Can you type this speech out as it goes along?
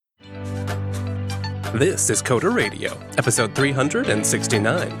This is Coder Radio, episode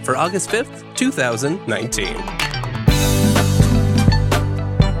 369 for August 5th, 2019.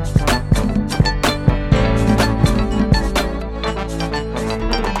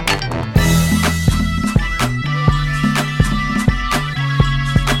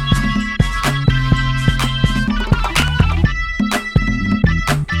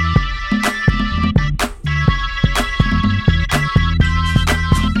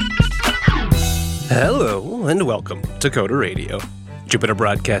 Hello, and welcome to Coder Radio, Jupiter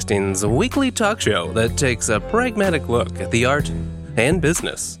Broadcasting's weekly talk show that takes a pragmatic look at the art and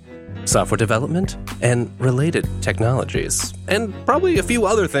business, software development, and related technologies, and probably a few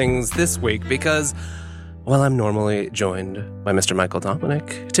other things this week because, while I'm normally joined by Mr. Michael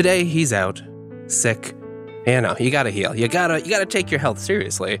Dominic, today he's out, sick. You gotta heal. You gotta take your health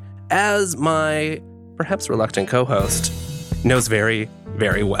seriously, as my perhaps reluctant co-host knows very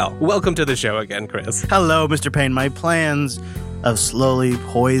well. Welcome to the show again, Chris. Hello, Mr. Payne. My plans of slowly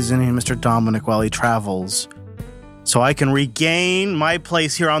poisoning Mr. Dominic while he travels so I can regain my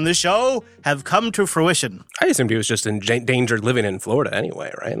place here on the show have come to fruition. I assumed he was just in danger living in Florida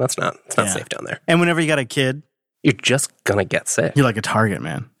anyway, right? It's not safe down there. And whenever you got a kid, you're just gonna get sick. You're like a target,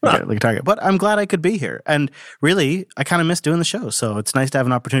 man. Like a target. But I'm glad I could be here. And really, I kind of miss doing the show. So it's nice to have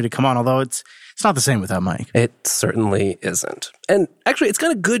an opportunity to come on, although it's not the same without Mike. It certainly isn't. And actually, it's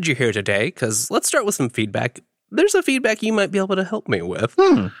kind of good you're here today, because let's start with some feedback. There's a feedback you might be able to help me with.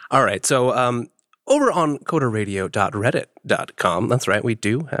 All right, so over on coderradio.reddit.com, that's right, we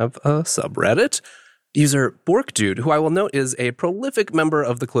do have a subreddit. User BorkDude, who I will note is a prolific member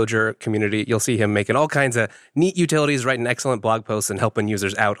of the Clojure community. You'll see him making all kinds of neat utilities, writing excellent blog posts, and helping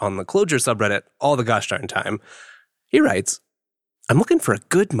users out on the Clojure subreddit all the gosh darn time. He writes, I'm looking for a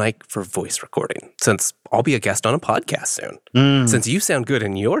good mic for voice recording, since I'll be a guest on a podcast soon. Since you sound good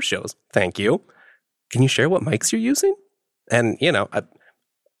in your shows, thank you. Can you share what mics you're using? And,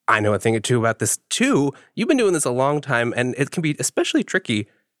 I know a thing or two about this too. You've been doing this a long time, and it can be especially tricky.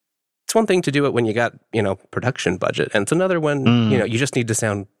 It's one thing to do it when you got, production budget, and it's another when, you just need to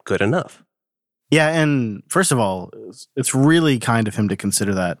sound good enough. Yeah, and first of all, it's really kind of him to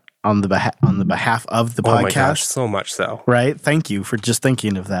consider that on the behalf of the podcast. Oh my gosh, so much so. Right? Thank you for just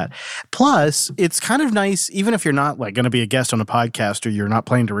thinking of that. Plus, it's kind of nice, even if you're not going to be a guest on a podcast or you're not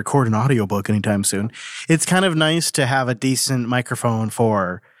planning to record an audiobook anytime soon, it's kind of nice to have a decent microphone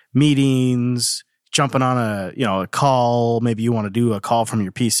for meetings, jumping on a call. Maybe you want to do a call from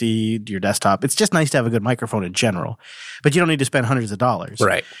your PC to your desktop. It's just nice to have a good microphone in general, but you don't need to spend hundreds of dollars.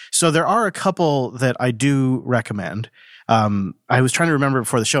 Right. So there are a couple that I do recommend. I was trying to remember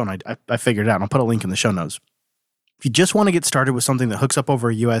before the show, and I figured it out. I'll put a link in the show notes. If you just want to get started with something that hooks up over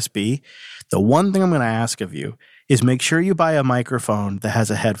a USB, the one thing I'm going to ask of you is make sure you buy a microphone that has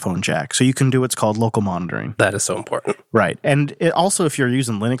a headphone jack so you can do what's called local monitoring. That is so important. Right. And it also, if you're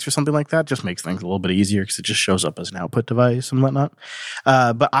using Linux or something like that, just makes things a little bit easier because it just shows up as an output device and whatnot.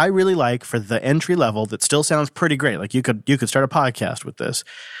 But I really like, for the entry level that still sounds pretty great, like you could start a podcast with this,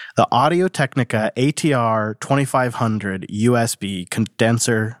 the Audio-Technica ATR 2500 USB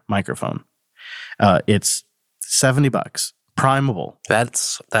condenser microphone. It's $70, primable.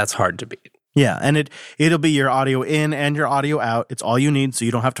 That's hard to beat. Yeah, and it'll be your audio in and your audio out. It's all you need, so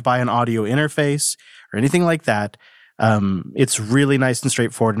you don't have to buy an audio interface or anything like that. It's really nice and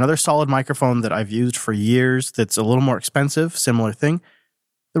straightforward. Another solid microphone that I've used for years that's a little more expensive, similar thing,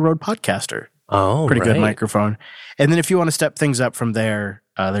 the Rode Podcaster. Oh, pretty good right. microphone. And then if you want to step things up from there,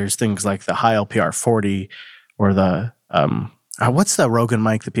 there's things like the Heil PR40 or the what's the Rogan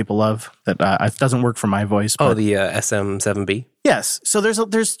mic that people love that it doesn't work for my voice? But, the SM7B. Yes. So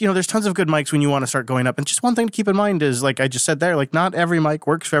there's tons of good mics when you want to start going up. And just one thing to keep in mind is, like I just said there, like not every mic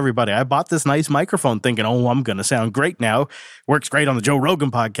works for everybody. I bought this nice microphone thinking, I'm going to sound great now. Works great on the Joe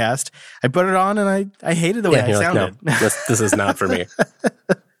Rogan podcast. I put it on and I hated the way I sounded. No, this is not for me.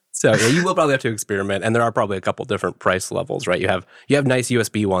 So yeah, you will probably have to experiment, and there are probably a couple different price levels, right? You have nice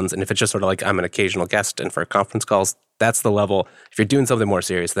USB ones, and if it's just sort of like I'm an occasional guest and for conference calls, that's the level. If you're doing something more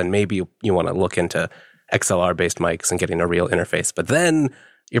serious, then maybe you want to look into XLR-based mics and getting a real interface. But then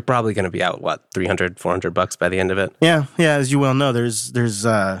you're probably going to be out, $300, $400 by the end of it? Yeah. As you well know, there's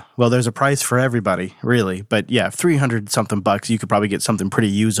a price for everybody, really. But yeah, $300-something bucks, you could probably get something pretty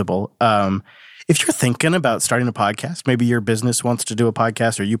usable. If you're thinking about starting a podcast, maybe your business wants to do a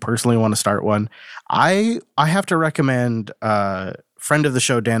podcast or you personally want to start one, I have to recommend friend of the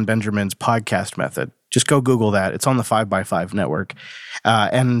show, Dan Benjamin's podcast method. Just go Google that. It's on the 5x5 network.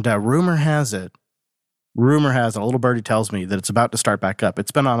 And rumor has it, a little birdie tells me that it's about to start back up.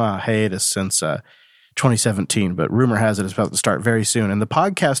 It's been on a hiatus since 2017, but rumor has it it's about to start very soon. And the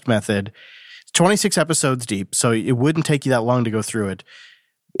podcast method, 26 episodes deep, so it wouldn't take you that long to go through it.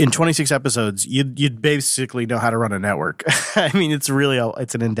 In 26 episodes, you'd basically know how to run a network. I mean, it's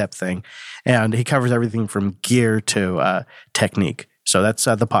an in-depth thing. And he covers everything from gear to technique. So that's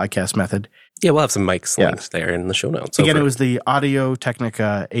the podcast method. Yeah, we'll have some mics linked there in the show notes. Again, it was the Audio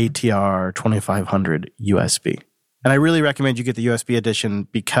Technica ATR 2500 USB. And I really recommend you get the USB edition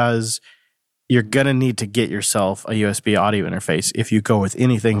because you're going to need to get yourself a USB audio interface if you go with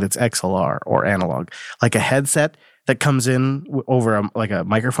anything that's XLR or analog. Like a headset that comes in over a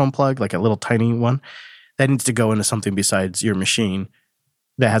microphone plug, like a little tiny one, that needs to go into something besides your machine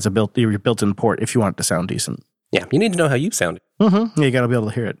that has your built-in port if you want it to sound decent. Yeah, you need to know how you sound. Mm-hmm. Yeah, you got to be able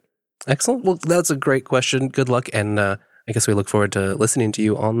to hear it. Excellent. Well, that's a great question. Good luck. And I guess we look forward to listening to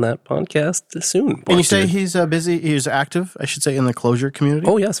you on that podcast soon. And you say he's busy, he's active, I should say, in the Clojure community?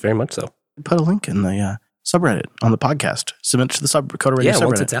 Oh, yes, very much so. Put a link in the subreddit on the podcast. Submit to the Coder Radio subreddit. Yeah,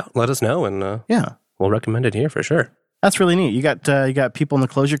 once it's out, let us know, and we'll recommend it here for sure. That's really neat. You got people in the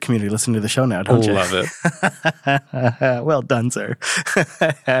Clojure community listening to the show now, don't you? Love it. Well done, sir.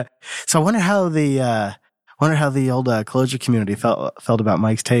 So I wonder how the old Clojure community felt about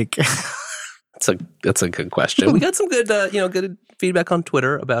Mike's take. That's a good question. We got some good feedback on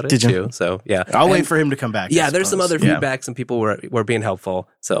Twitter about it too. So yeah, I'll wait for him to come back. Yeah, there's some other feedback. Some people were being helpful.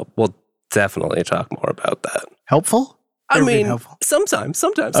 So we'll definitely talk more about that. Helpful? I mean, helpful? Sometimes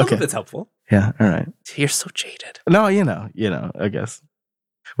some of it's helpful. Yeah, all right. You're so jaded. No, I guess.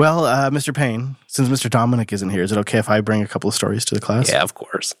 Well, Mr. Payne, since Mr. Dominic isn't here, is it okay if I bring a couple of stories to the class? Yeah, of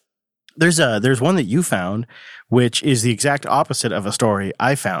course. There's one that you found, which is the exact opposite of a story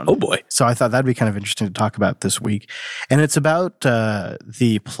I found. Oh, boy. So I thought that'd be kind of interesting to talk about this week. And it's about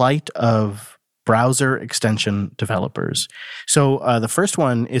the plight of browser extension developers. So the first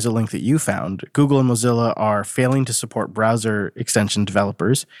one is a link that you found. Google and Mozilla are failing to support browser extension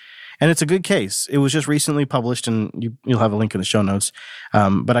developers. And it's a good case. It was just recently published, and you'll have a link in the show notes.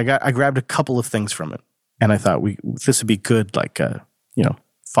 But I grabbed a couple of things from it, and I thought this would be good,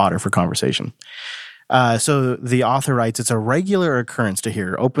 fodder for conversation. So the author writes, it's a regular occurrence to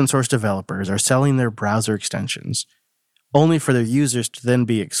hear open source developers are selling their browser extensions only for their users to then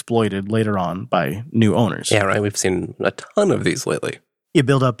be exploited later on by new owners. Yeah, right. We've seen a ton of these lately. You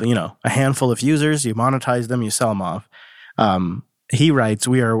build up, a handful of users, you monetize them, you sell them off. He writes,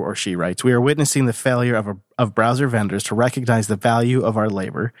 we are witnessing the failure of browser vendors to recognize the value of our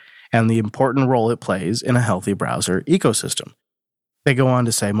labor and the important role it plays in a healthy browser ecosystem. They go on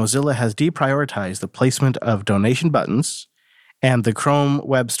to say, Mozilla has deprioritized the placement of donation buttons, and the Chrome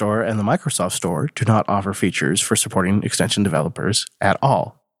Web Store and the Microsoft Store do not offer features for supporting extension developers at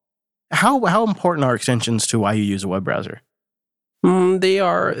all. How important are extensions to why you use a web browser?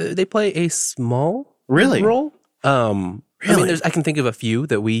 They play a small role. Really? I mean, I can think of a few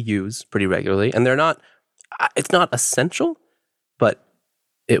that we use pretty regularly, and it's not essential, but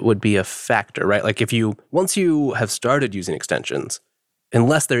it would be a factor, right? Like once you have started using extensions,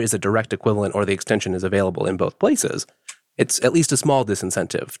 unless there is a direct equivalent or the extension is available in both places, it's at least a small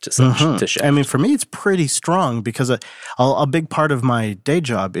disincentive to shift. I mean, for me, it's pretty strong because a big part of my day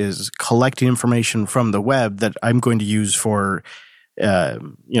job is collecting information from the web that I'm going to use for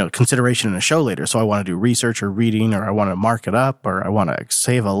consideration in a show later. So I want to do research or reading, or I want to mark it up, or I want to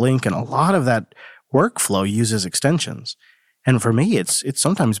save a link. And a lot of that workflow uses extensions. And for me, it's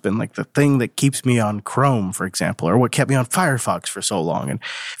sometimes been like the thing that keeps me on Chrome, for example, or what kept me on Firefox for so long. And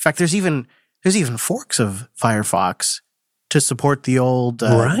in fact, there's even forks of Firefox to support the old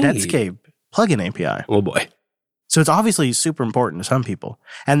Netscape plugin API. Oh boy. So it's obviously super important to some people.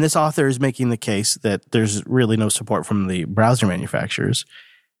 And this author is making the case that there's really no support from the browser manufacturers.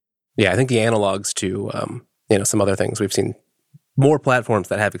 Yeah, I think the analogs to some other things, we've seen more platforms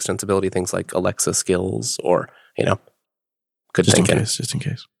that have extensibility, things like Alexa skills or, good thinking. Just in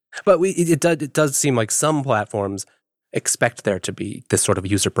case. But it does seem like some platforms expect there to be this sort of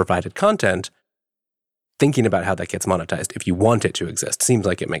user-provided content. Thinking about how that gets monetized, if you want it to exist, seems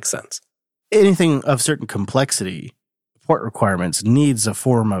like it makes sense. Anything of certain complexity, port requirements, needs a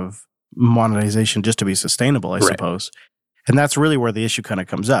form of monetization just to be sustainable, I suppose. And that's really where the issue kind of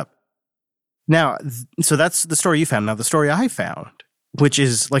comes up. Now, so that's the story you found. Now, the story I found, which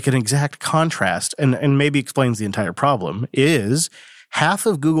is like an exact contrast and maybe explains the entire problem, is half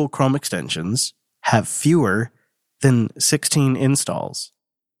of Google Chrome extensions have fewer than 16 installs.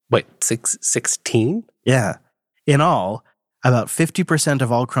 Wait, 16? Yeah. In all, about 50%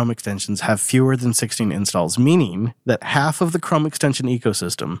 of all Chrome extensions have fewer than 16 installs, meaning that half of the Chrome extension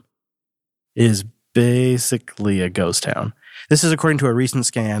ecosystem is basically a ghost town. This is according to a recent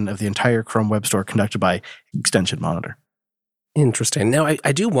scan of the entire Chrome Web Store conducted by Extension Monitor. Interesting. Now,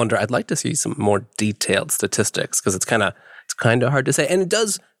 I do wonder, I'd like to see some more detailed statistics because it's kind of hard to say. And it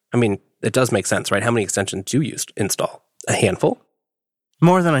does make sense, right? How many extensions do you install? A handful?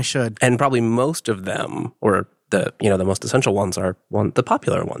 More than I should. And probably most of them, or the most essential ones are the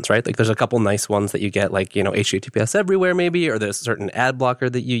popular ones, right? Like there's a couple nice ones that you get, like, HTTPS everywhere maybe, or there's a certain ad blocker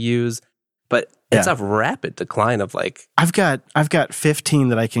that you use. But it's a rapid decline of like... I've got 15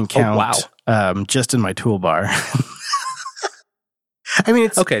 that I can count just in my toolbar. I mean,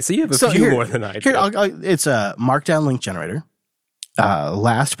 it's... Okay, so you have a few more than I do. It's a Markdown link generator,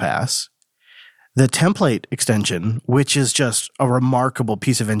 LastPass, the template extension, which is just a remarkable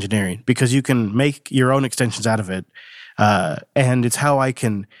piece of engineering because you can make your own extensions out of it. And it's how I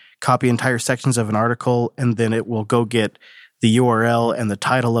can copy entire sections of an article, and then it will go get the URL and the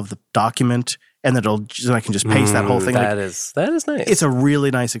title of the document, and then I can just paste that whole thing. That is nice. It's a really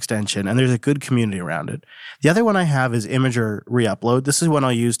nice extension, and there's a good community around it. The other one I have is Imager Reupload. This is one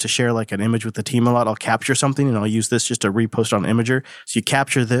I'll use to share like an image with the team a lot. I'll capture something, and I'll use this just to repost on Imager. So you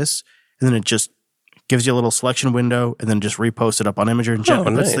capture this, and then it just gives you a little selection window, and then just repost it up on Imager and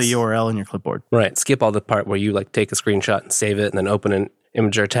puts the URL in your clipboard. Right. Skip all the part where you like take a screenshot and save it, and then open an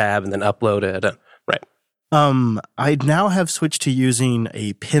Imager tab, and then upload it. Right. I now have switched to using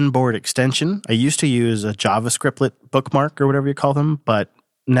a Pinboard extension. I used to use a JavaScriptlet bookmark or whatever you call them, but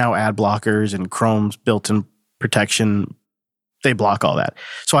now ad blockers and Chrome's built-in protection, they block all that.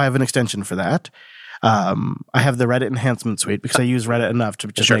 So I have an extension for that. I have the Reddit enhancement suite because I use Reddit enough to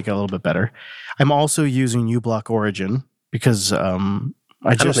just make it a little bit better. I'm also using uBlock Origin because I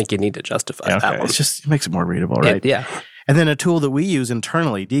don't think you need to justify that one. It makes it more readable, right? Yeah. And then a tool that we use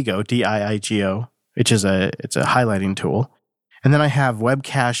internally, Diigo, D-I-I-G-O, which is it's a highlighting tool. And then I have Web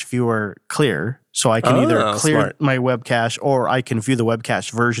Cache Viewer Clear, so I can either clear my web cache or I can view the web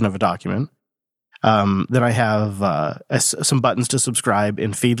cache version of a document. Then I have some buttons to subscribe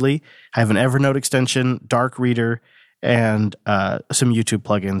in Feedly. I have an Evernote extension, Dark Reader, and some YouTube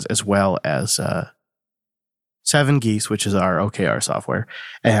plugins, as well as 7Geese, which is our OKR software,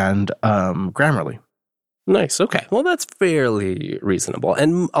 and Grammarly. Nice. Okay. Well, that's fairly reasonable.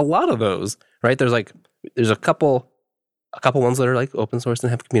 And a lot of those, right? There's a couple ones that are like open source and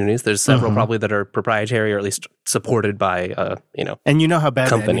have communities. There's several probably that are proprietary or at least supported by, And you know how bad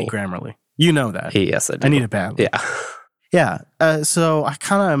company. I need Grammarly. You know that. Yes, I do. I need it badly. Yeah. Yeah. So I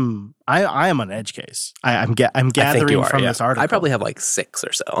kind of am. I am an edge case. I'm gathering from this article. I probably have like 6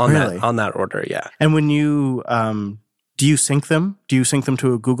 or so on that order. Yeah. And when you do you sync them? Do you sync them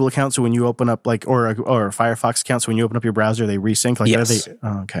to a Google account? So when you open up or a Firefox account, so when you open up your browser, they resync? Like, yes.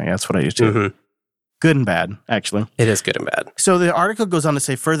 Okay, that's what I used to. Mm-hmm. Good and bad, actually. It is good and bad. So the article goes on to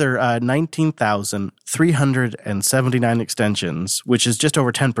say further, 19,379 extensions, which is just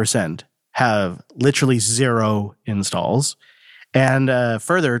over 10%, have literally 0 installs. And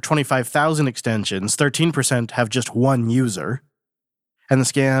further, 25,000 extensions, 13% have just 1 user. And the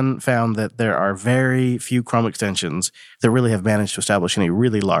scan found that there are very few Chrome extensions that really have managed to establish any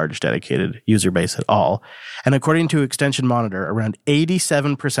really large dedicated user base at all. And according to Extension Monitor, around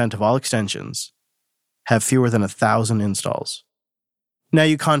 87% of all extensions have fewer than 1,000 installs. Now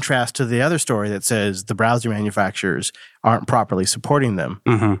you contrast to the other story that says the browser manufacturers aren't properly supporting them.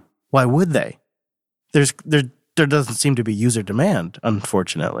 Mm-hmm. Why would they? There doesn't seem to be user demand,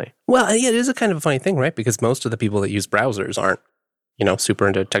 unfortunately. Well, yeah, it is a kind of a funny thing, right? Because most of the people that use browsers aren't, super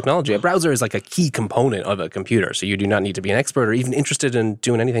into technology. A browser is like a key component of a computer. So you do not need to be an expert or even interested in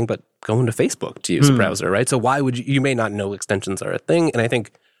doing anything but going to Facebook to use a browser, right? So why would you may not know extensions are a thing. And I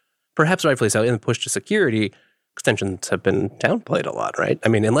think perhaps rightfully so, in the push to security, extensions have been downplayed a lot, right? I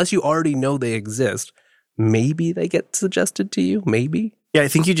mean, unless you already know they exist, maybe they get suggested to you, maybe. Yeah, I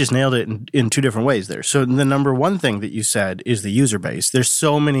think you just nailed it in 2 different ways there. So the number one thing that you said is the user base. There's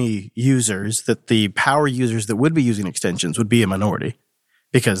so many users that the power users that would be using extensions would be a minority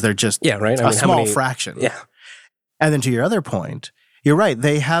because they're just a small fraction. Yeah. And then to your other point, you're right.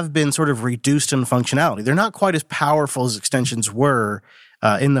 They have been sort of reduced in functionality. They're not quite as powerful as extensions were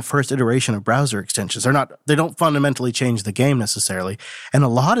in the first iteration of browser extensions. They don't fundamentally change the game necessarily. And a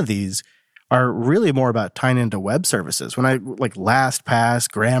lot of these are really more about tying into web services. When I like LastPass,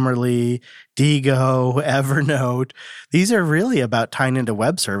 Grammarly, Diigo, Evernote, these are really about tying into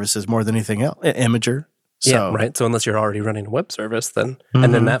web services more than anything else. Imager. Yeah, right. So unless you're already running a web service, then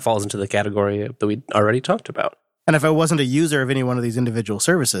and then that falls into the category that we already talked about. And if I wasn't a user of any one of these individual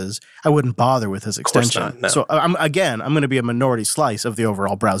services, I wouldn't bother with this extension. Of course not, no. So I'm going to be a minority slice of the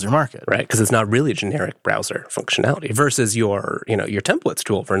overall browser market. Right, because it's not really generic browser functionality versus your templates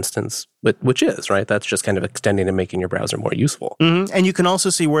tool, for instance, which is, right? That's just kind of extending and making your browser more useful. Mm-hmm. And you can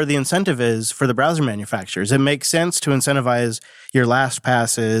also see where the incentive is for the browser manufacturers. It makes sense to incentivize your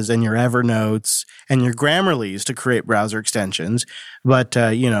LastPasses and your Evernotes and your Grammarlys to create browser extensions. But,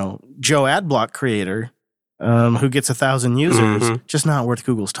 Joe Adblock creator, who gets 1,000 users, just not worth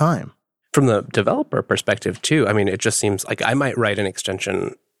Google's time. From the developer perspective, too, I mean, it just seems like I might write an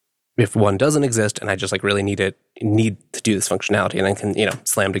extension if one doesn't exist and I just like really need to do this functionality, and I can,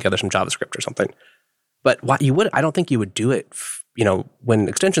 slam together some JavaScript or something. But I don't think you would do it, when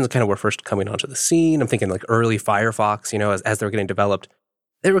extensions kind of were first coming onto the scene. I'm thinking like early Firefox, as they were getting developed.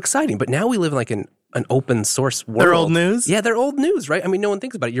 They were exciting, but now we live in like an open source world. They're old news? Yeah, they're old news, right? I mean, no one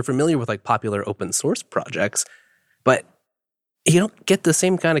thinks about it. You're familiar with like popular open source projects, but you don't get the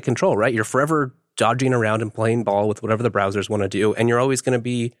same kind of control, right? You're forever dodging around and playing ball with whatever the browsers want to do, and you're always going to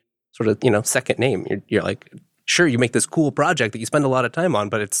be sort of, second name. You're like, sure, you make this cool project that you spend a lot of time on,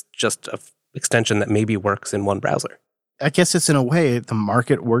 but it's just an extension that maybe works in one browser. I guess it's in a way the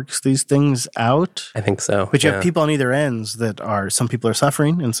market works these things out. I think so. But you have people on either ends some people are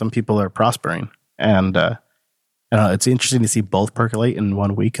suffering and some people are prospering. And it's interesting to see both percolate in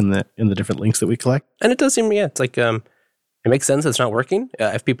 1 week in the different links that we collect. And it does seem, it's like, it makes sense it's not working.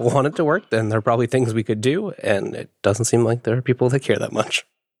 If people want it to work, then there are probably things we could do. And it doesn't seem like there are people that care that much.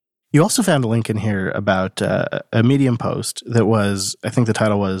 You also found a link in here about a Medium post that was, I think the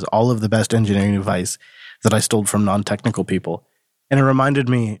title was, All of the Best Engineering Advice that I stole from non-technical people. And it reminded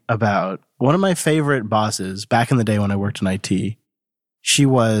me about one of my favorite bosses back in the day when I worked in IT. She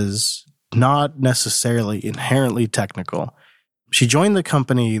was not necessarily inherently technical. She joined the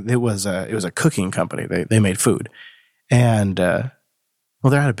company. It was a cooking company. They made food. And, they're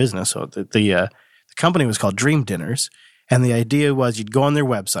out of business. So the company was called Dream Dinners. And the idea was you'd go on their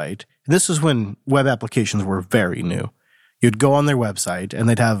website. And this was when web applications were very new. You'd go on their website and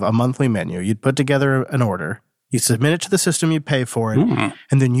they'd have a monthly menu. You'd put together an order. You'd submit it to the system. You'd pay for it.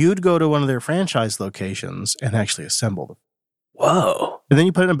 And then you'd go to one of their franchise locations and actually assemble them. Whoa. And then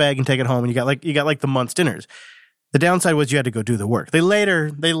you put it in a bag and take it home, and you got like the month's dinners. The downside was you had to go do the work. They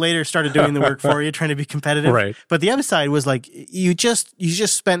later started doing the work for you, trying to be competitive. Right. But the other side was like you just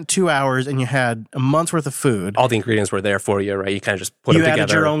spent 2 hours and you had a month's worth of food. All the ingredients were there for you, right? You kind of just put them together. You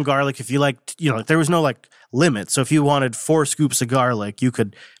added your own garlic if you liked. There was no like limit. So if you wanted 4 scoops of garlic, you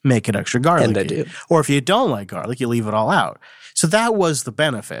could make it extra garlic. And they do. Or if you don't like garlic, you leave it all out. So that was the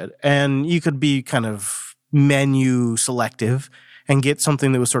benefit, and you could be kind of menu selective and get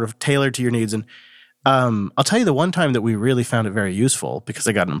something that was sort of tailored to your needs. And I'll tell you the one time that we really found it very useful because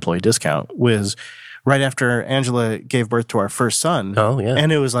I got an employee discount was right after Angela gave birth to our first son. Oh, yeah.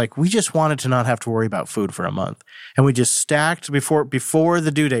 And it was like, we just wanted to not have to worry about food for a month. And we just stacked before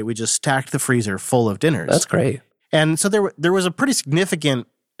the due date, we just stacked the freezer full of dinners. That's great. And so there was a pretty significant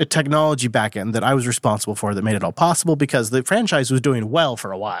technology backend that I was responsible for that made it all possible because the franchise was doing well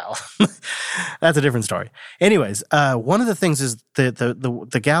for a while. That's a different story. Anyways, one of the things is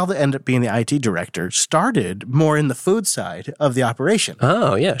the gal that ended up being the IT director started more in the food side of the operation.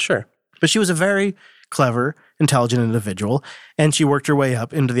 Oh, yeah, sure. But she was a very clever, intelligent individual, and she worked her way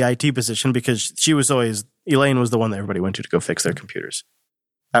up into the IT position because Elaine was the one that everybody went to go fix their computers.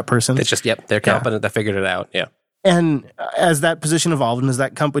 That person. It's just, they're competent. They figured it out. Yeah. And as that position evolved and as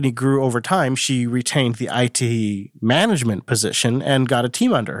that company grew over time, she retained the IT management position and got a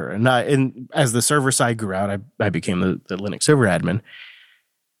team under her. And as the server side grew out, I became the Linux server admin.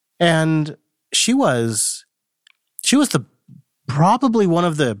 And she was probably one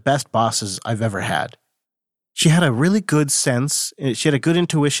of the best bosses I've ever had. She had a really good sense. She had a good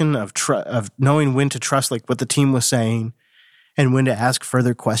intuition of knowing when to trust like what the team was saying and when to ask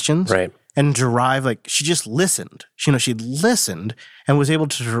further questions. Right. And derive, she just listened. She'd listened and was able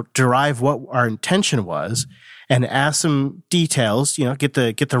to derive what our intention was and ask some details, get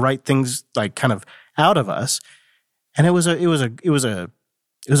the right things kind of out of us. And it was a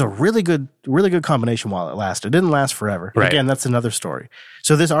really good combination while it lasted. It didn't last forever. Right. Again, that's another story.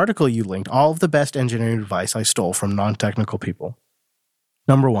 So this article you linked, all of the best engineering advice I stole from non-technical people.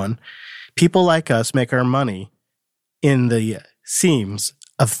 Number 1, people like us make our money in the seams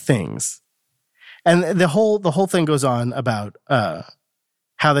of things. And the whole thing goes on about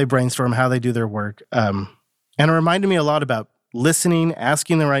how they brainstorm, how they do their work. And it reminded me a lot about listening,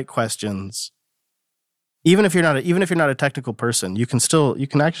 asking the right questions. Even if you're not a technical person, you can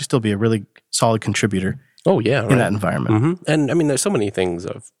actually still be a really solid contributor. Oh yeah, right. In that environment. Mm-hmm. And I mean, there's so many things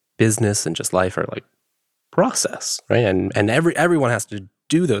of business and just life are like process, right? And everyone has to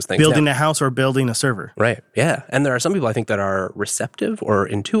do those things. Building a house or building a server. Right. Yeah. And there are some people I think that are receptive or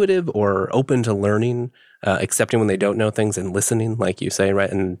intuitive or open to learning, accepting when they don't know things and listening, like you say,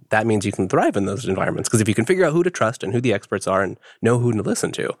 right? And that means you can thrive in those environments. Because if you can figure out who to trust and who the experts are and know who to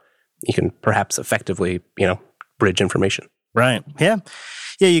listen to, you can perhaps effectively, bridge information. Right. Yeah.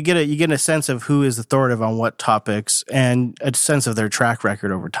 Yeah. You get a sense of who is authoritative on what topics and a sense of their track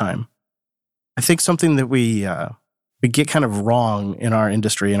record over time. I think something that we get kind of wrong in our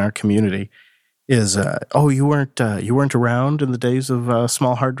industry, in our community, is you weren't around in the days of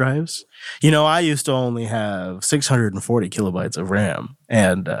small hard drives. I used to only have 640 kilobytes of RAM,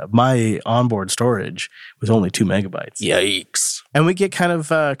 and my onboard storage was only 2 megabytes. Yikes! And we get kind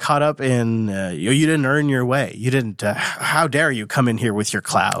of caught up in you didn't earn your way. You didn't. How dare you come in here with your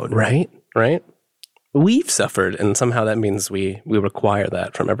cloud? Right. We've suffered, and somehow that means we require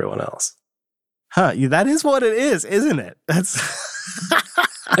that from everyone else. Huh? That is what it is, isn't it? That's.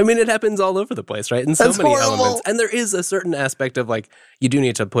 I mean, it happens all over the place, right? In so That's many horrible. elements. And there is a certain aspect of you do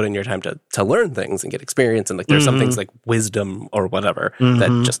need to put in your time to learn things and get experience. And there's some things like wisdom or whatever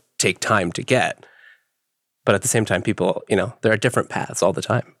that just take time to get. But at the same time, people, there are different paths all the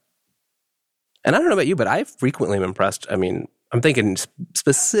time. And I don't know about you, but I frequently am impressed. I mean, I'm thinking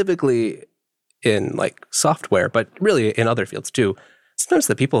specifically in software, but really in other fields too. Sometimes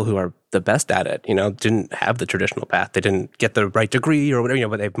the people who are the best at it, didn't have the traditional path. They didn't get the right degree or whatever,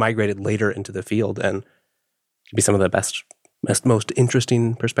 but they've migrated later into the field and can be some of the best, most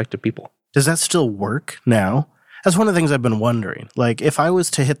interesting perspective people. Does that still work now? That's one of the things I've been wondering. If I was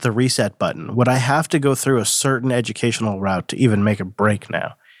to hit the reset button, would I have to go through a certain educational route to even make a break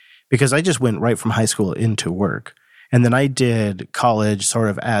now? Because I just went right from high school into work. And then I did college sort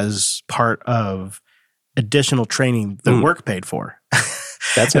of as part of additional training that work paid for.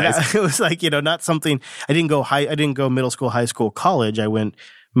 That's nice. It was not something, I didn't go middle school, high school, college. I went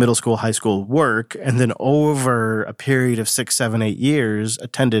middle school, high school, work, and then over a period of 6, 7, 8 years,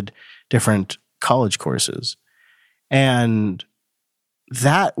 attended different college courses. And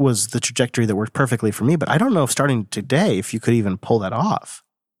that was the trajectory that worked perfectly for me. But I don't know if starting today, if you could even pull that off.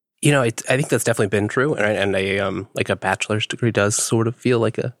 I think that's definitely been true. Right? And a bachelor's degree does sort of feel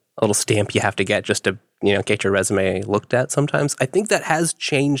like a little stamp you have to get just to, get your resume looked at sometimes. I think that has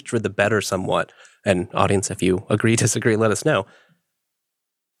changed for the better somewhat. And audience, if you agree, disagree, let us know.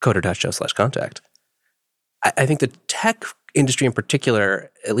 Coder.show/contact. I think the tech industry in particular,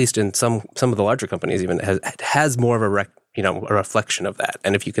 at least in some of the larger companies even, has more of a reflection of that.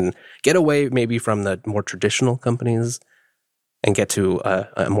 And if you can get away maybe from the more traditional companies and get to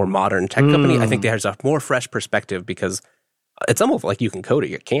a more modern tech company, I think there's a more fresh perspective because it's almost like you can code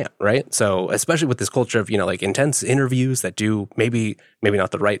it, you can't, right? So especially with this culture of, intense interviews that do maybe not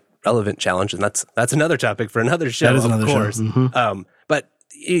the right relevant challenge. And that's another topic for another show, that is another of course. Show. Mm-hmm. But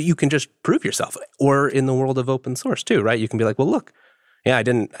you can just prove yourself. Or in the world of open source too, right? You can be like, well, look, yeah, I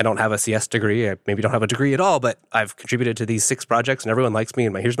don't have a CS degree. I maybe don't have a degree at all, but I've contributed to these 6 projects and everyone likes me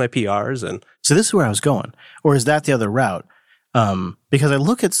and here's my PRs. And so this is where I was going. Or is that the other route? Because I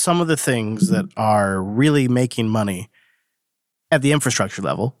look at some of the things that are really making money at the infrastructure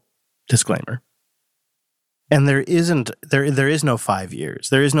level, disclaimer, and there is no 5 years.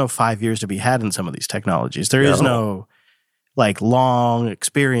 There is no 5 years to be had in some of these technologies. There is no long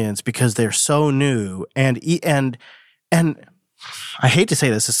experience because they're so new. And I hate to say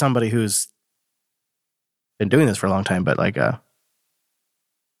this as somebody who's been doing this for a long time, but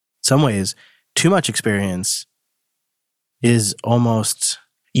some ways, too much experience is almost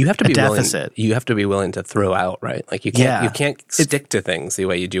you have to be deficit. You have to be willing to throw out, right? You can't stick to things the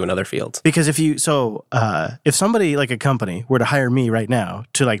way you do in other fields. Because if somebody like a company were to hire me right now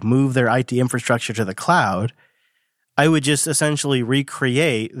to move their IT infrastructure to the cloud, I would just essentially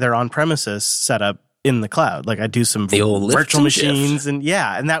recreate their on-premises setup in the cloud. I do some virtual machines and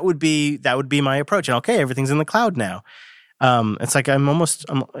that would be my approach. And okay, everything's in the cloud now. It's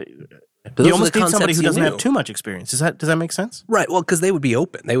you almost need somebody who doesn't have too much experience. Does that make sense? Right. Well, because they would be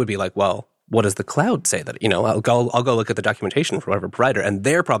open. They would be like, well, what does the cloud say that, I'll go look at the documentation for whatever provider. And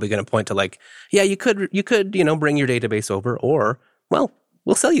they're probably going to point to you could, bring your database over or, well,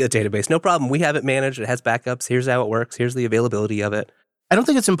 we'll sell you a database. No problem. We have it managed. It has backups. Here's how it works. Here's the availability of it. I don't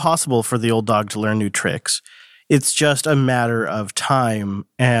think it's impossible for the old dog to learn new tricks. It's just a matter of time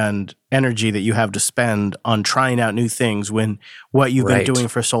and energy that you have to spend on trying out new things when what you've been doing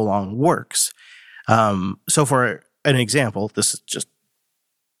for so long works. So for an example, this is just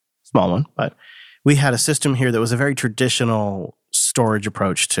a small one, but we had a system here that was a very traditional storage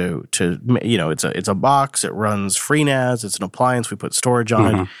approach to it's a box, it runs FreeNAS, it's an appliance, we put storage on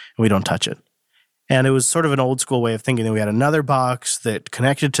it, and we don't touch it. And it was sort of an old school way of thinking that we had another box that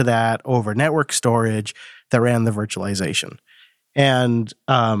connected to that over network storage that ran the virtualization. And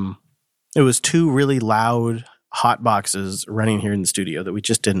it was 2 really loud hot boxes running here in the studio that we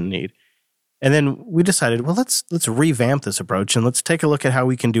just didn't need. And then we decided, well, let's revamp this approach and let's take a look at how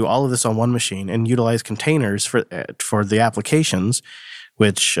we can do all of this on one machine and utilize containers for the applications,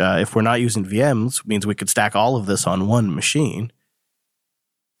 which if we're not using VMs, means we could stack all of this on one machine.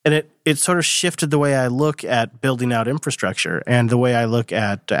 And it sort of shifted the way I look at building out infrastructure and the way I look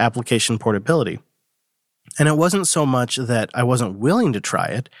at application portability. And it wasn't so much that I wasn't willing to try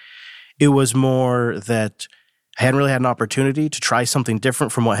it. It was more that I hadn't really had an opportunity to try something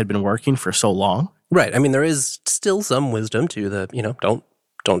different from what had been working for so long. Right. I mean, there is still some wisdom to the,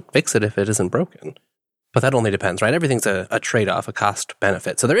 don't fix it if it isn't broken. But that only depends, right? Everything's a trade-off, a cost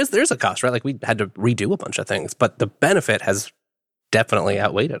benefit. So there's a cost, right? Like we had to redo a bunch of things, but the benefit has definitely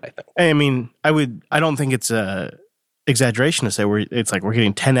outweighed it, I think. I mean, I don't think it's a exaggeration to say it's like we're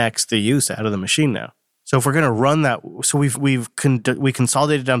getting 10x the use out of the machine now. So if we're going to run that, so we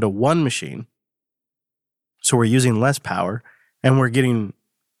consolidated down to one machine. So we're using less power and we're getting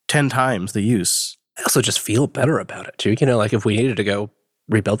 10 times the use. I also just feel better about it too. Like if we needed to go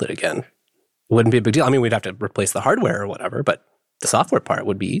rebuild it again, it wouldn't be a big deal. I mean, we'd have to replace the hardware or whatever, but the software part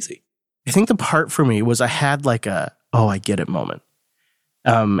would be easy. I think the part for me was I had like I get it moment.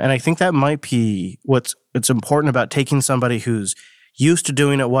 And I think that might be what's important about taking somebody who's used to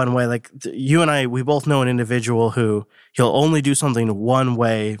doing it one way. Like you and I, we both know an individual who he'll only do something one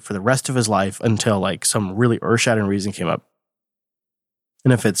way for the rest of his life until like some really earth-shattering reason came up.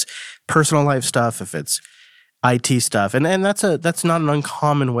 And if it's personal life stuff, if it's IT stuff, and that's not an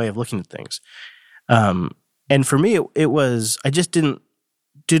uncommon way of looking at things. And for me, it was, I just didn't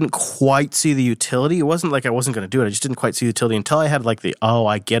quite see the utility. It wasn't like I wasn't going to do it. I just didn't quite see the utility until I had like the,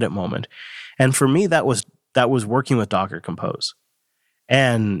 I get it moment. And for me, that was working with Docker Compose.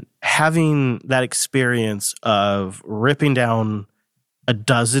 And having that experience of ripping down a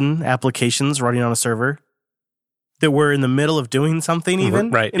dozen applications running on a server that were in the middle of doing something even.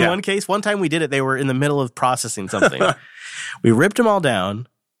 Right, in one case, one time we did it, they were in the middle of processing something. We ripped them all down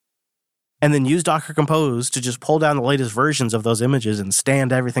and then used Docker Compose to just pull down the latest versions of those images and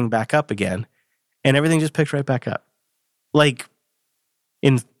stand everything back up again. And everything just picked right back up. Like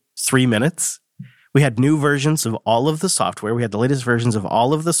in 3 minutes. We had new versions of all of the software. We had the latest versions of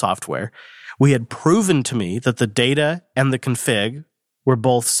all of the software. We had proven to me that the data and the config were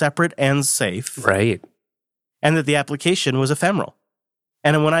both separate and safe. Right. And that the application was ephemeral.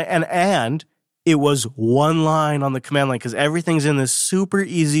 And when and it was one line on the command line because everything's in this super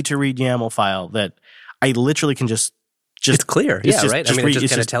easy to read YAML file that I literally can just it's clear. Right? It just kind of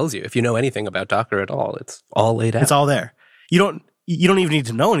just tells you. If you know anything about Docker at all, it's all laid out. It's all there. You don't even need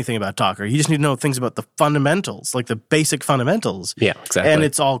to know anything about Docker. You just need to know things about the fundamentals, like the basic fundamentals. Yeah, exactly. And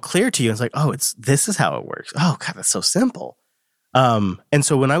it's all clear to you. It's like, this is how it works. Oh, God, that's so simple. And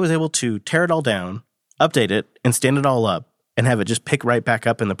so when I was able to tear it all down, update it, and stand it all up, and have it just pick right back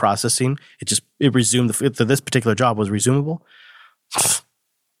up in the processing, it resumed. This particular job was resumable.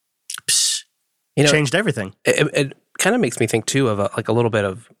 Changed everything. It kind of makes me think too of a little bit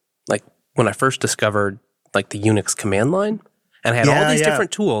of like when I first discovered like the Unix command line. And I had all these different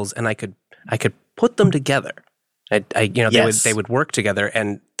tools, and I could put them together. They would work together,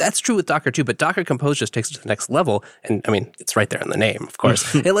 and that's true with Docker too. But Docker Compose just takes it to the next level, and I mean, it's right there in the name, of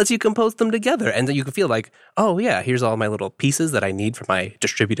course. It lets you compose them together, and then you can feel like, oh yeah, here's all my little pieces that I need for my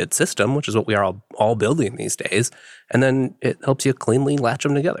distributed system, which is what we are all building these days. And then it helps you cleanly latch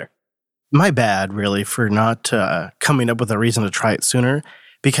them together. My bad, really, for not coming up with a reason to try it sooner.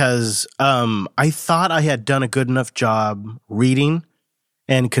 Because I thought I had done a good enough job reading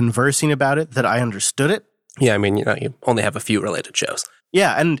and conversing about it that I understood it. Yeah, I mean, you only have a few related shows.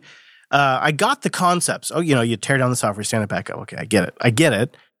 Yeah, and I got the concepts. Oh, you tear down the software, stand it back up. Okay, I get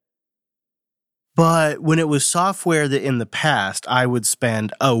it. But when it was software that in the past I would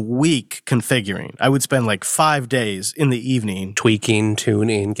spend a week configuring, I would spend like 5 days in the evening. Tweaking,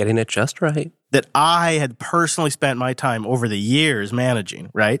 tuning, getting it just right. That I had personally spent my time over the years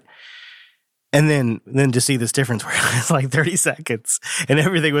managing, right? And then to see this difference where it was like 30 seconds and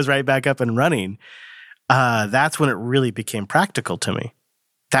everything was right back up and running, that's when it really became practical to me.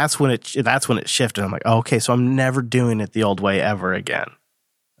 That's when it shifted. I'm like, oh, okay, so I'm never doing it the old way ever again.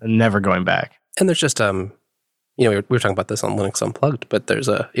 I'm never going back. And there's just, we were talking about this on Linux Unplugged, but there's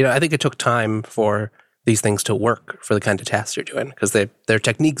I think it took time for these things to work for the kind of tasks you're doing because they're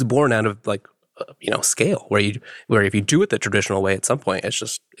techniques born out of like, scale where if you do it the traditional way at some point,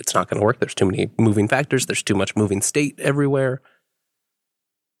 it's not going to work. There's too many moving factors. There's too much moving state everywhere.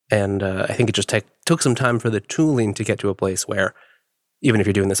 And I think it just took some time for the tooling to get to a place where even if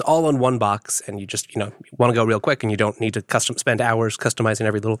you're doing this all on one box and you just, want to go real quick and you don't need to spend hours customizing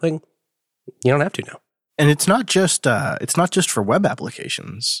every little thing, you don't have to now. And it's not just for web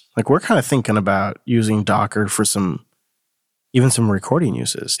applications. Like we're kind of thinking about using Docker for some recording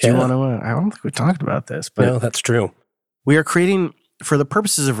uses. Do you want to? I don't think we talked about this, but no, that's true. We are creating for the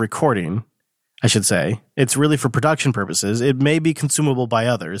purposes of recording. I should say it's really for production purposes. It may be consumable by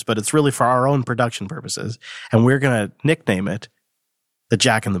others, but it's really for our own production purposes. And we're going to nickname it the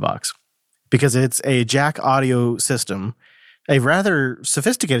Jack in the Box because it's a Jack audio system, a rather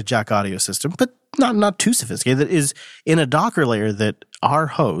sophisticated Jack audio system, but not too sophisticated, that is in a Docker layer that our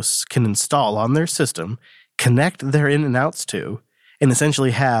hosts can install on their system, connect their in and outs to, and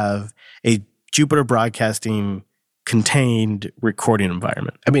essentially have a Jupiter Broadcasting contained recording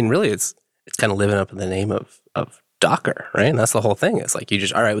environment. I mean, really, it's kind of living up in the name of Docker, right? And that's the whole thing. It's like you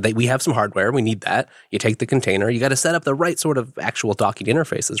just, all right, we have some hardware. We need that. You take the container. You got to set up the right sort of actual docking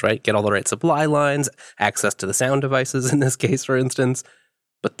interfaces, right? Get all the right supply lines, access to the sound devices in this case, for instance.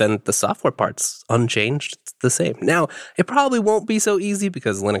 But then the software part's unchanged. It's the same. Now, it probably won't be so easy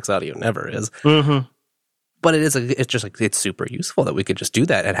because Linux audio never is. Mm-hmm. But it's super useful that we could just do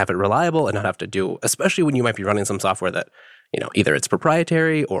that and have it reliable and not have to do, especially when you might be running some software that, either it's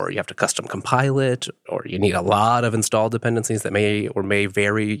proprietary or you have to custom compile it or you need a lot of installed dependencies that may or may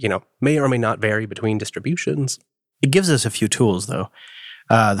vary, may or may not vary between distributions. It gives us a few tools though.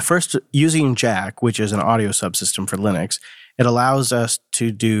 The first, using Jack, which is an audio subsystem for Linux, it allows us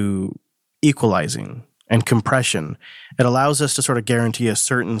to do equalizing and compression. It allows us to sort of guarantee a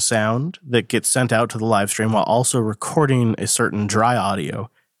certain sound that gets sent out to the live stream while also recording a certain dry audio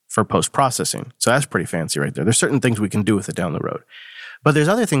for post-processing. So that's pretty fancy right there. There's certain things we can do with it down the road. But there's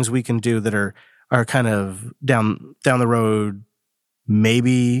other things we can do that are kind of down the road,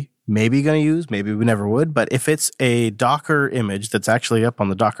 maybe going to use, maybe we never would. But if it's a Docker image that's actually up on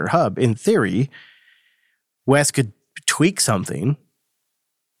the Docker Hub, in theory, Wes could tweak something,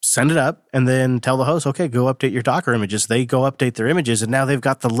 send it up, and then tell the host, okay, go update your Docker images. They go update their images, and now they've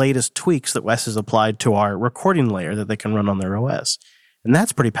got the latest tweaks that Wes has applied to our recording layer that they can run on their OS. And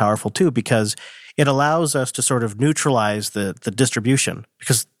that's pretty powerful too, because it allows us to sort of neutralize the distribution,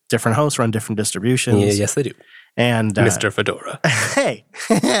 because different hosts run different distributions. Yeah, yes, they do. And Mr. Fedora. Hey,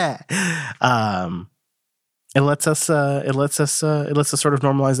 it lets us sort of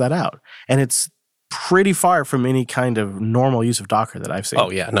normalize that out, and it's pretty far from any kind of normal use of Docker that I've seen.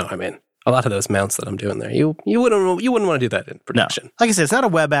 Oh yeah, no, I mean, a lot of those mounts that I'm doing there, you wouldn't want to do that in production. No. Like I said, it's not a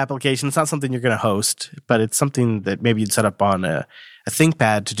web application. It's not something you're going to host, but it's something that maybe you'd set up on a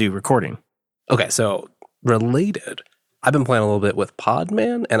ThinkPad to do recording. Okay, so related, I've been playing a little bit with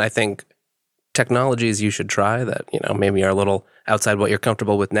Podman, and I think technologies you should try that, maybe are a little outside what you're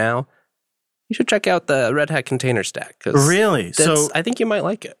comfortable with now. You should check out the Red Hat Container Stack. Really? So I think you might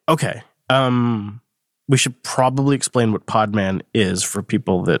like it. Okay. We should probably explain what Podman is for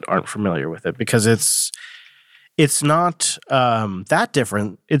people that aren't familiar with it, because it's not that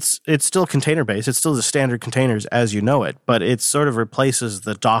different. It's still container based. It's still the standard containers as you know it, but it sort of replaces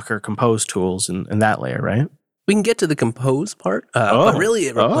the Docker Compose tools in that layer, right? We can get to the Compose part, but really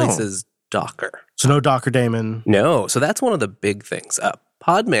it replaces Docker. So no Docker daemon. No. So that's one of the big things.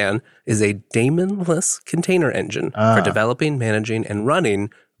 Podman is a daemonless container engine for developing, managing, and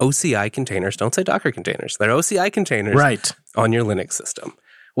running OCI containers. Don't say Docker containers. They're OCI containers on your Linux system.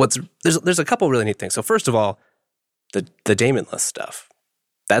 There's a couple really neat things. So first of all, the daemonless stuff.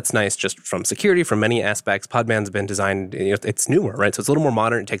 That's nice just from security, from many aspects. Podman's been designed, it's newer, right? So it's a little more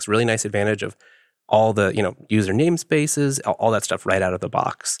modern. It takes really nice advantage of all the, user namespaces, all that stuff right out of the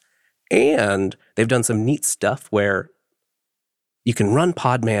box. And they've done some neat stuff where you can run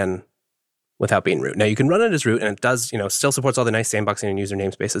Podman without being root. Now, you can run it as root, and it does, still supports all the nice sandboxing and user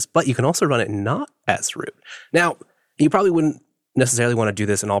namespaces, but you can also run it not as root. Now, you probably wouldn't necessarily want to do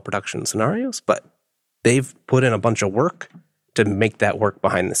this in all production scenarios, but they've put in a bunch of work to make that work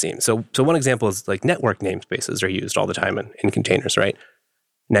behind the scenes. So one example is like network namespaces are used all the time in containers, right?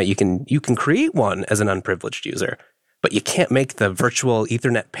 Now, you can create one as an unprivileged user, but you can't make the virtual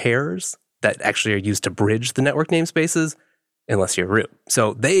Ethernet pairs that actually are used to bridge the network namespaces unless you're root.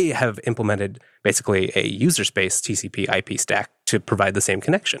 So they have implemented basically a user space TCP IP stack to provide the same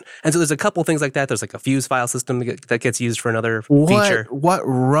connection. And so there's a couple things like that. There's like a Fuse file system that gets used for another feature. What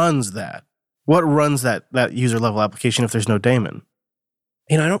runs that? What runs that user level application if there's no daemon?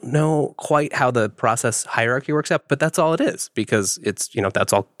 I don't know quite how the process hierarchy works out, but that's all it is, because it's,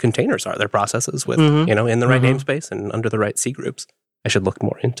 that's all containers are. They're processes with, in the right namespace and under the right C groups. I should look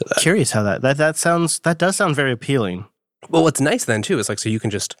more into that. Curious how that does sound very appealing. Well, what's nice then too is like, so you can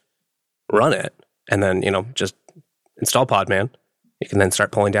just run it and then, just install Podman. You can then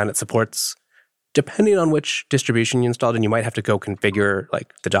start pulling down. It supports, depending on which distribution you installed, and you might have to go configure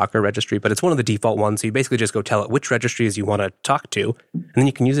like the Docker registry, but it's one of the default ones. So you basically just go tell it which registries you want to talk to, and then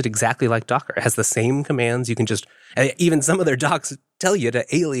you can use it exactly like Docker. It has the same commands. You can just, even some of their docs tell you to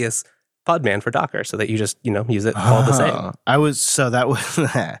alias Podman for Docker so that you just, use it all the same.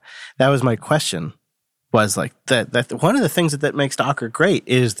 That was my question. Was like that one of the things that makes Docker great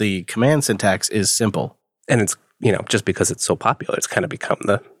is the command syntax is simple. And it's, just because it's so popular, it's kind of become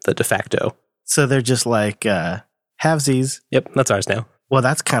the de facto. So they're just like, halvesies. Yep, that's ours now. Well,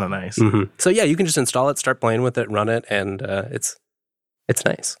 that's kind of nice. Mm-hmm. So yeah, you can just install it, start playing with it, run it, and it's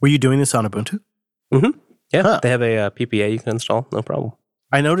nice. Were you doing this on Ubuntu? Mm-hmm. Yeah, They have a PPA you can install, no problem.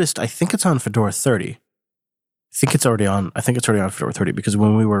 I noticed, I think it's on Fedora 30. I think it's already on Fedora 30 because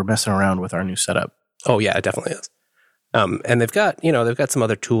when we were messing around with our new setup. Oh yeah, it definitely is. And they've got some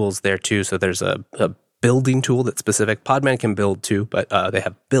other tools there too. So there's a building tool that's specific. Podman can build too, but they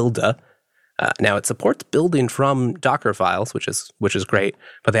have Builda. Now it supports building from Docker files, which is great.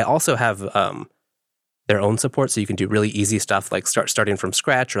 But they also have their own support, so you can do really easy stuff like starting from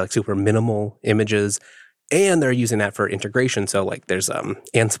scratch or like super minimal images. And they're using that for integration. So like there's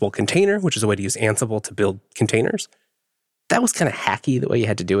Ansible Container, which is a way to use Ansible to build containers. That was kind of hacky the way you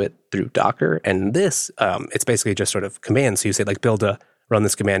had to do it through Docker. And this, it's basically just sort of commands. So you say like Builda, run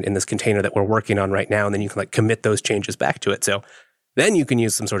this command in this container that we're working on right now. And then you can like commit those changes back to it. So then you can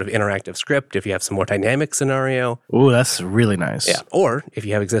use some sort of interactive script if you have some more dynamic scenario. Oh, that's really nice. Yeah. Or if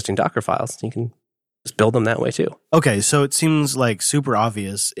you have existing Docker files, you can just build them that way too. Okay. So it seems like super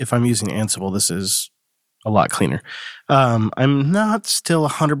obvious. If I'm using Ansible, this is a lot cleaner. I'm not still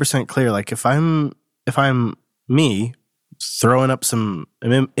 100% clear. Like if I'm me throwing up some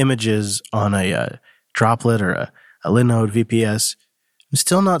images on a Droplet or a Linode VPS, I'm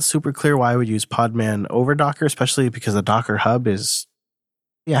still not super clear why I would use Podman over Docker, especially because the Docker Hub is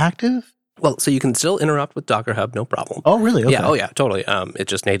active. Well, so you can still interrupt with Docker Hub, no problem. Oh, really? Okay. Yeah. Oh, yeah. Totally. It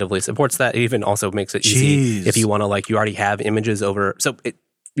just natively supports that. It even also makes it easy if you want to like you already have images over. So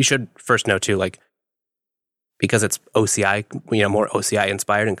you should first know too, like because it's OCI, more OCI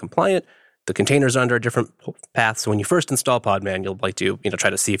inspired and compliant. The containers are under a different path. So when you first install Podman, you'll like to try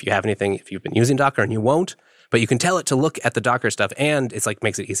to see if you have anything if you've been using Docker, and you won't. But you can tell it to look at the Docker stuff, and it's like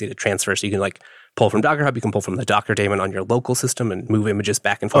makes it easy to transfer. So you can like pull from Docker Hub, you can pull from the Docker daemon on your local system and move images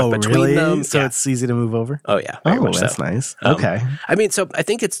back and forth between them. So it's easy to move over. Oh yeah, very much that's nice. Okay, I mean, so I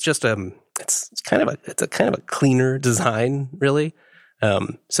think it's just it's kind of a cleaner design, really.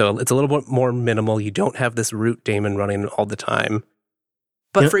 So it's a little bit more minimal. You don't have this root daemon running all the time.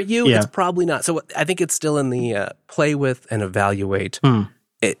 But for you, it's probably not. So I think it's still in the play with and evaluate.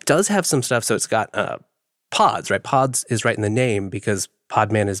 It does have some stuff. So it's got pods, right? Pods is right in the name because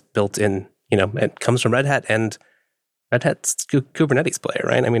Podman is built in, it comes from Red Hat, and Red Hat's Kubernetes player,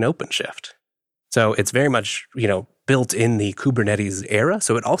 right? I mean, OpenShift. So it's very much, built in the Kubernetes era.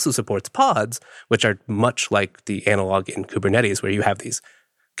 So it also supports pods, which are much like the analog in Kubernetes, where you have these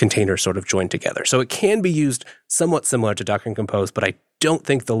containers sort of joined together. So it can be used somewhat similar to Docker Compose, but I don't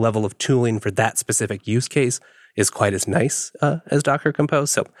think the level of tooling for that specific use case is quite as nice as Docker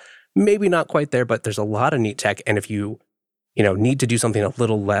Compose. So maybe not quite there, but there's a lot of neat tech. And if you need to do something a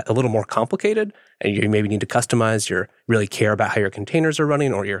little more complicated, and you maybe need to customize, you really care about how your containers are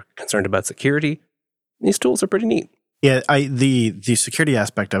running, or you're concerned about security, these tools are pretty neat. Yeah, the security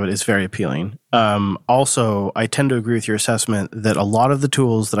aspect of it is very appealing. Also, I tend to agree with your assessment that a lot of the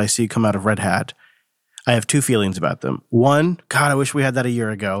tools that I see come out of Red Hat, I have two feelings about them. One, God, I wish we had that a year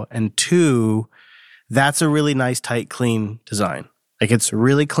ago. And two, that's a really nice, tight, clean design. Like it's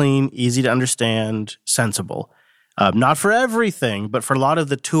really clean, easy to understand, sensible. Not for everything, but for a lot of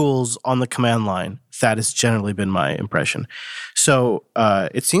the tools on the command line, that has generally been my impression. So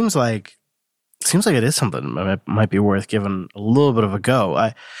it seems like it is something that might be worth giving a little bit of a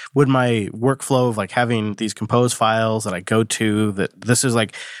go. Would my workflow of like having these compose files that I go to, that this is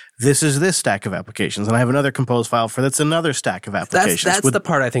this stack of applications, and I have another compose file for that's another stack of applications. That's the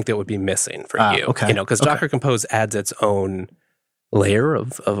part I think that would be missing for you. Okay. Because Docker Compose adds its own layer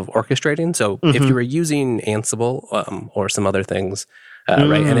of orchestrating. So if you were using Ansible or some other things, right,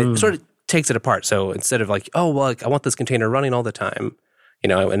 and it sort of takes it apart. So instead of like, I want this container running all the time,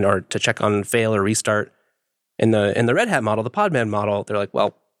 in order to check on fail or restart, in the Red Hat model, the Podman model, they're like,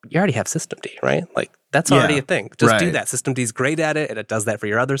 well, you already have systemd, right? Like that's already a thing. Just do that. Systemd's great at it, and it does that for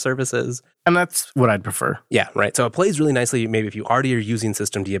your other services. And that's what I'd prefer. Yeah, right. So it plays really nicely. Maybe if you already are using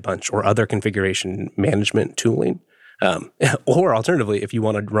systemd a bunch or other configuration management tooling. Or alternatively, if you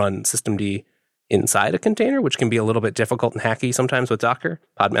want to run systemd inside a container, which can be a little bit difficult and hacky sometimes with Docker.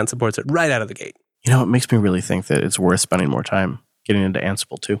 Podman supports it right out of the gate. You know, it makes me really think that it's worth spending more time getting into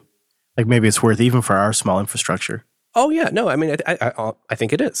Ansible too. Like maybe it's worth even for our small infrastructure. Oh yeah, no, I mean, I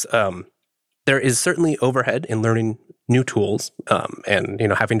think it is. There is certainly overhead in learning new tools and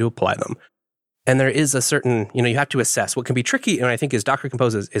having to apply them. And there is a certain, you have to assess what can be tricky. And I think is Docker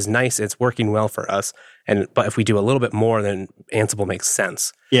Compose is nice. It's working well for us. But if we do a little bit more, then Ansible makes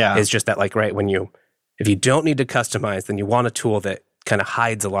sense. Yeah. It's just that right, if you don't need to customize, then you want a tool that kind of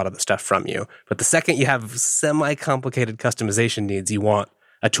hides a lot of the stuff from you. But the second you have semi-complicated customization needs, you want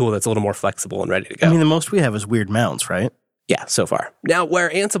a tool that's a little more flexible and ready to go. I mean, the most we have is weird mounts, right? Yeah, so far. Now, where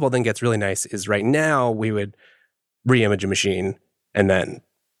Ansible then gets really nice is right now we would reimage a machine and then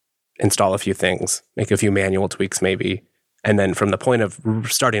install a few things, make a few manual tweaks maybe. And then from the point of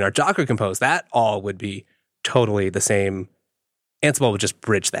starting our Docker Compose, that all would be totally the same. Ansible would just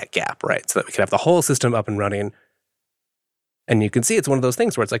bridge that gap, right? So that we could have the whole system up and running. And you can see it's one of those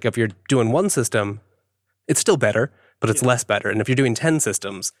things where it's like if you're doing one system, it's still better, but it's less better. And if you're doing 10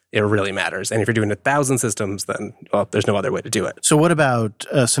 systems, it really matters. And if you're doing 1,000 systems, then, well, there's no other way to do it. So what about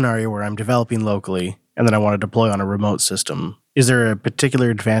a scenario where I'm developing locally and then I want to deploy on a remote system? Is there a particular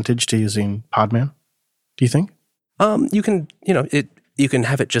advantage to using Podman, do you think? You can, you can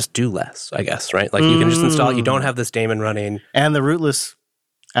have it just do less, I guess, right? Like you can just install it. You don't have this daemon running. And the rootless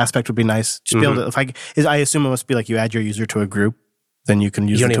aspect would be nice. Just be able to, I assume it must be like you add your user to a group, then you can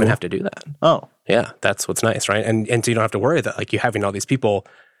use You don't the even tool. have to do that. Oh. Yeah, that's what's nice, right? And so you don't have to worry that like you're having all these people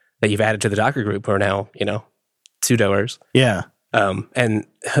that you've added to the Docker group who are now, sudoers. Yeah. And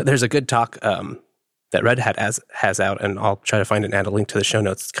there's a good talk that Red Hat has out, and I'll try to find it and add a link to the show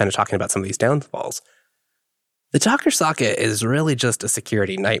notes, kind of talking about some of these downfalls. The Docker socket is really just a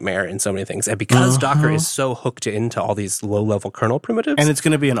security nightmare in so many things. And because Docker is so hooked into all these low-level kernel primitives. And it's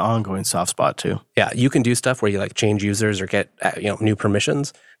going to be an ongoing soft spot too. Yeah, you can do stuff where you like change users or get new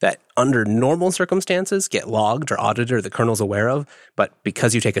permissions that under normal circumstances get logged or audited or the kernel's aware of. But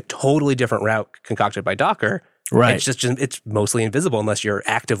because you take a totally different route concocted by Docker, right, it's mostly invisible unless you're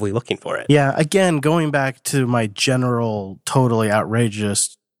actively looking for it. Yeah, again, going back to my general totally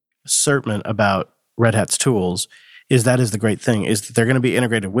outrageous assertion about Red Hat's tools, is the great thing, is that they're going to be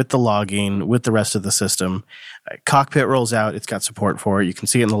integrated with the logging, with the rest of the system. Cockpit rolls out, it's got support for it. You can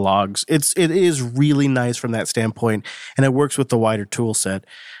see it in the logs. It is really nice from that standpoint, and it works with the wider tool set.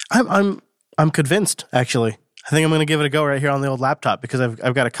 I'm convinced, actually. I think I'm going to give it a go right here on the old laptop because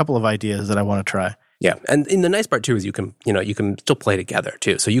I've got a couple of ideas that I want to try. Yeah, and the nice part too is you can still play together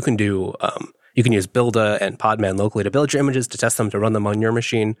too. So you can do you can use Builda and Podman locally to build your images, to test them, to run them on your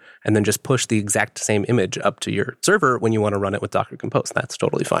machine, and then just push the exact same image up to your server when you want to run it with Docker Compose. That's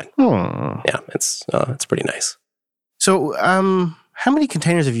totally fine. Yeah, it's pretty nice. So, how many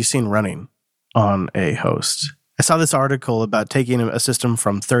containers have you seen running on a host? I saw this article about taking a system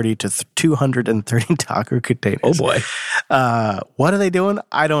from 30 to 230 Docker containers. Oh boy. What are they doing?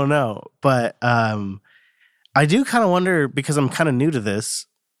 I don't know. But I do kind of wonder, because I'm kind of new to this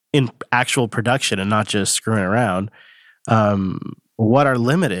in actual production and not just screwing around, what our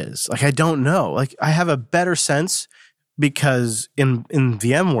limit is. Like, I don't know. Like, I have a better sense because in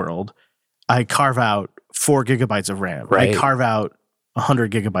VM world, I carve out 4 gigabytes of RAM. Right. I carve out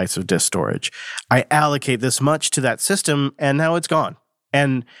 100 gigabytes of disk storage. I allocate this much to that system, and now it's gone.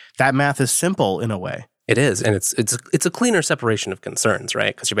 And that math is simple in a way. It is, and it's a cleaner separation of concerns,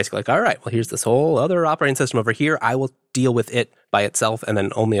 right? Because you're basically like, all right, well, here's this whole other operating system over here. I will deal with it by itself, and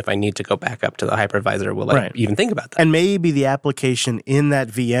then only if I need to go back up to the hypervisor will I even think about that. And maybe the application in that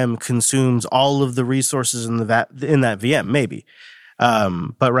VM consumes all of the resources in that VM, maybe.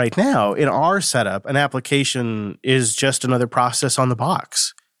 But right now, in our setup, an application is just another process on the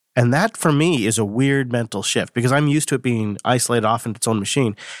box. And that, for me, is a weird mental shift because I'm used to it being isolated off in its own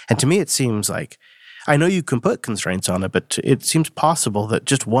machine. And to me, it seems like, I know you can put constraints on it, but it seems possible that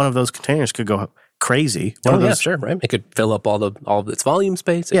just one of those containers could go crazy. Sure, right? It could fill up all of its volume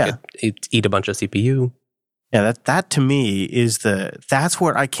space. It could eat a bunch of CPU. Yeah, that to me is that's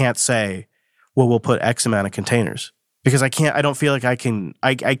where I can't say, well, we'll put X amount of containers. Because I don't feel like I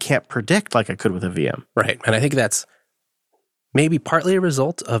can't predict like I could with a VM. Right. And I think that's maybe partly a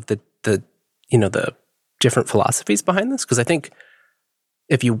result of the different philosophies behind this. Because I think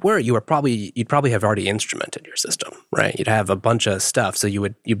if you'd probably have already instrumented your system, right? You'd have a bunch of stuff. So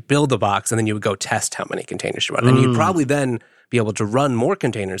you'd build a box and then you would go test how many containers you run. And you'd probably then be able to run more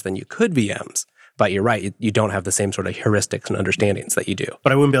containers than you could VMs. But you're right, you don't have the same sort of heuristics and understandings that you do.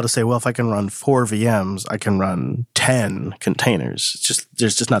 But I wouldn't be able to say, well, if I can run 4 VMs, I can run 10 containers.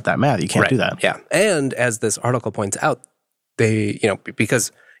 There's just not that math. You can't do that. Yeah. And as this article points out, they,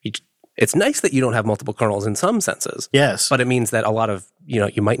 because It's nice that you don't have multiple kernels in some senses. Yes. But it means that a lot of,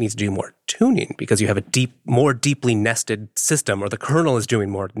 you might need to do more tuning because you have a more deeply nested system, or the kernel is doing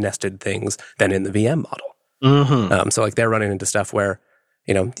more nested things than in the VM model. Mm-hmm. So like they're running into stuff where,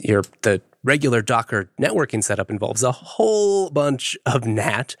 the regular Docker networking setup involves a whole bunch of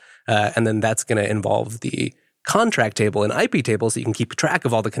NAT, and then that's going to involve the contract table and IP table, so you can keep track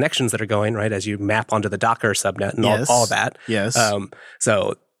of all the connections that are going, right, as you map onto the Docker subnet and all that. Yes.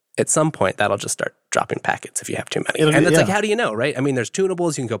 So at some point, that'll just start dropping packets if you have too many. And it's like, how do you know, right? I mean, there's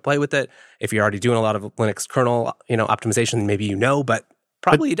tunables. You can go play with it. If you're already doing a lot of Linux kernel, optimization, maybe but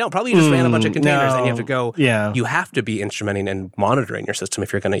probably you don't. Probably you just ran a bunch of containers and you have to go. Yeah. You have to be instrumenting and monitoring your system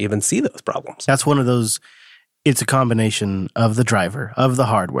if you're going to even see those problems. That's one of those. It's a combination of the driver, of the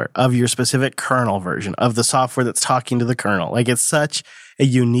hardware, of your specific kernel version, of the software that's talking to the kernel. Like, it's such a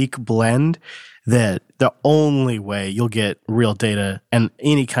unique blend that the only way you'll get real data and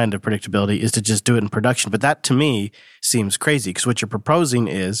any kind of predictability is to just do it in production. But that, to me, seems crazy, because what you're proposing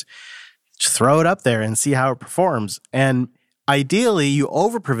is just throw it up there and see how it performs. And ideally, you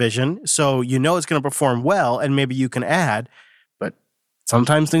over-provision so you know it's going to perform well, and maybe you can add. But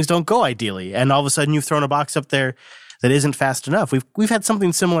sometimes things don't go ideally, and all of a sudden you've thrown a box up there that isn't fast enough. We've had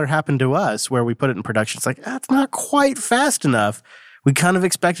something similar happen to us where we put it in production. It's like, it's not quite fast enough. We kind of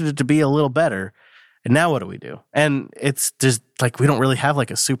expected it to be a little better. And now what do we do? And it's just like, we don't really have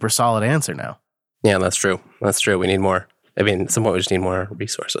like a super solid answer now. Yeah, that's true. That's true. We need more. I mean, somewhat we just need more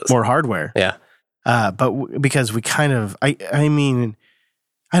resources. More hardware. Yeah. Because we kind of, I mean,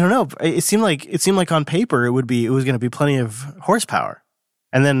 I don't know. It seemed like on paper it was going to be plenty of horsepower.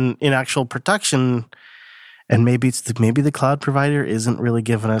 And then in actual production, and maybe the cloud provider isn't really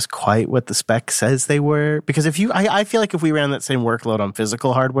giving us quite what the spec says they were. Because I feel like if we ran that same workload on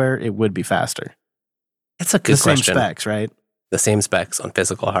physical hardware, it would be faster. That's a good question. The same specs, right? The same specs on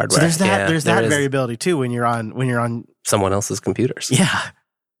physical hardware. So there's that variability too when you're on someone else's computers. Yeah.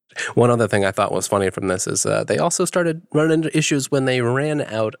 One other thing I thought was funny from this is they also started running into issues when they ran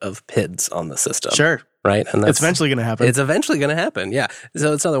out of PIDs on the system. Sure. Right? And it's eventually going to happen. It's eventually going to happen, yeah.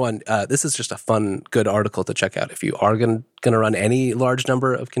 So it's another one. This is just a fun, good article to check out if you are going to run any large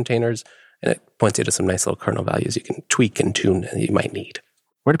number of containers, and it points you to some nice little kernel values you can tweak and tune that you might need.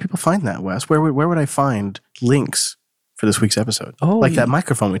 Where do people find that, Wes? Where would I find links for this week's episode? Oh, like that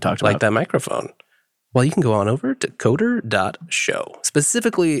microphone we talked about. Like that microphone. Well, you can go on over to coder.show,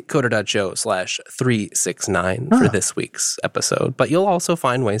 specifically coder.show/369 for this week's episode. But you'll also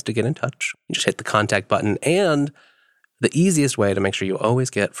find ways to get in touch. You just hit the contact button. And the easiest way to make sure you always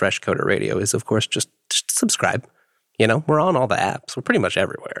get fresh Coder Radio is, of course, just subscribe. We're on all the apps. We're pretty much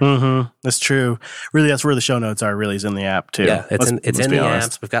everywhere. Mm-hmm. That's true. Really, that's where the show notes are. Really, is in the app too. Yeah, it's in the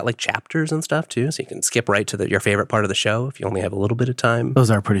apps. We've got like chapters and stuff too, so you can skip right to your favorite part of the show if you only have a little bit of time. Those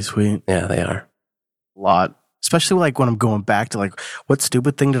are pretty sweet. Yeah, they are. A lot, especially like when I'm going back to like, what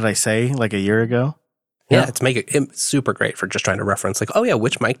stupid thing did I say like a year ago? Yeah, it's super great for just trying to reference like, oh yeah,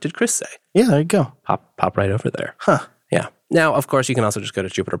 which mic did Chris say? Yeah, there you go. Pop right over there. Huh. Yeah. Now, of course, you can also just go to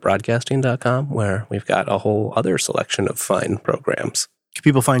jupiterbroadcasting.com where we've got a whole other selection of fine programs. Can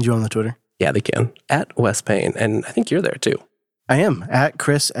people find you on the Twitter? Yeah, they can. At Wes Payne. And I think you're there too. I am. At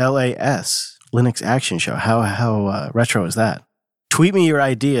Chris LAS. Linux Action Show. How retro is that? Tweet me your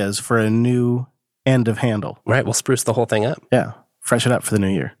ideas for a new end of handle. Right. We'll spruce the whole thing up. Yeah. Freshen up for the new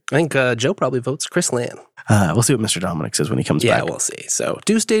year. I think Joe probably votes Chris Land. We'll see what Mr. Dominic says when he comes back. Yeah, we'll see. So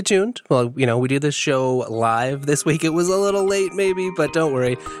do stay tuned. Well, we do this show live this week. It was a little late maybe, but don't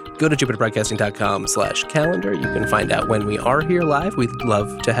worry. Go to jupiterbroadcasting.com/calendar. You can find out when we are here live. We'd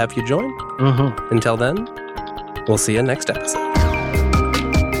love to have you join. Mm-hmm. Until then, we'll see you next episode.